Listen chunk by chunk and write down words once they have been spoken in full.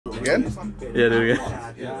Again? Yeah, do it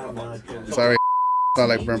again. Sorry, it's not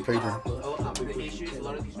like burnt paper.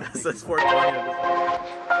 That's 420.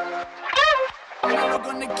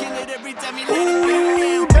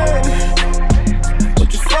 Ooh, baby,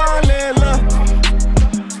 would you fall in love?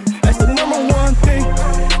 That's the #1 thing.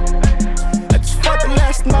 I just fucked her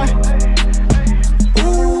last night.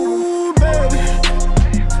 Ooh, baby,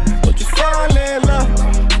 would you fall in love?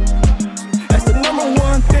 That's the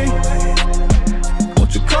 #1 thing.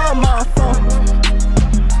 Won't you call my phone?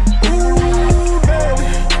 Ooh, baby,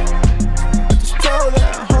 I just told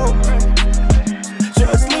that hoe,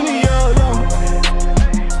 just leave me alone.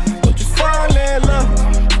 Won't you fall in love?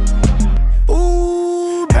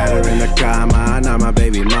 Ooh, baby. Had her in the cama, now my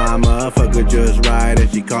baby mama. Fuck her just right and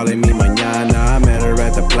she calling me mañana. Met her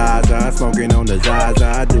at the plaza, smoking on the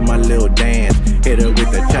Zaza. Do my little dance, hit her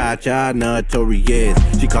with the cha-cha, notorious.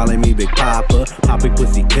 She calling me Big Papa, Poppy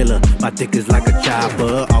pussy killer. My dick is like a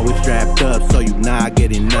chopper. Always strapped up, so you not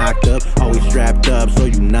getting knocked up. Always strapped up, so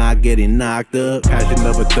you not getting knocked up. Passion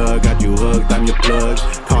of a thug, got you hooked, I'm your plug.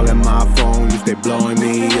 Calling my phone, you stay blowing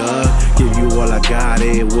me up. Give you all I got,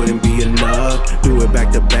 it wouldn't be enough. Do it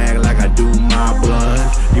back to back like I do my blood.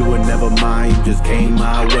 You were never mine, you just came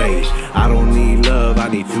my way. I don't need love, I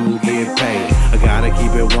need to get paid. I gotta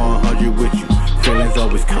keep it 100 with you. Feelings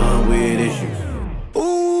always come with issues.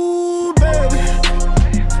 Ooh, baby,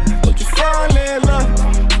 would you fall in love?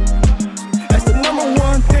 That's the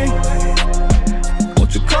 #1 thing.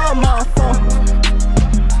 Won't you call my phone?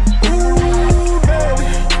 Ooh, baby,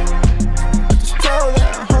 I just told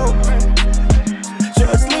that hoe,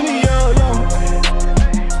 just leave me alone.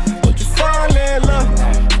 Won't you fall in love?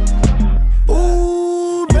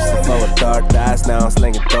 Ooh, baby. Used to flow with dark thighs, now I'm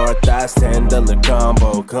slinging thighs. $10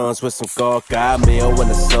 combo comes with some coca, meal and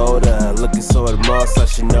a soda. Looking so at Moss, I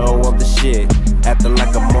should know I'm the shit. Acting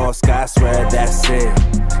like a Moss guy, I swear that's it.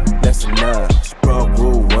 That's enough. She broke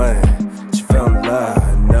rule 1. She fell in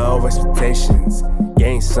love, no expectations.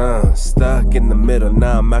 Gained some, stuck in the middle.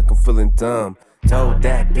 Now I'm out, I'm feeling dumb. Told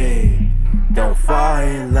that bitch, don't fall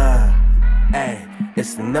in love. Ay,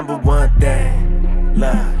 it's the #1 thing.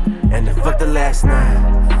 Love, and I fucked her last night.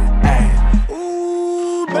 Ay,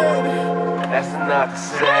 ooh, baby, that's enough to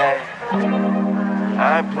say.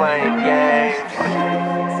 I ain't playing games.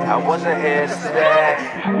 I wasn't here to stay.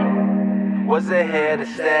 Wasn't here to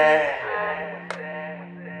stay.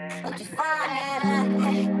 Would you fall in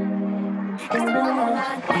love? It's the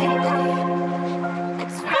 #1 thing.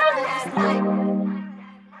 It's fucked her last night.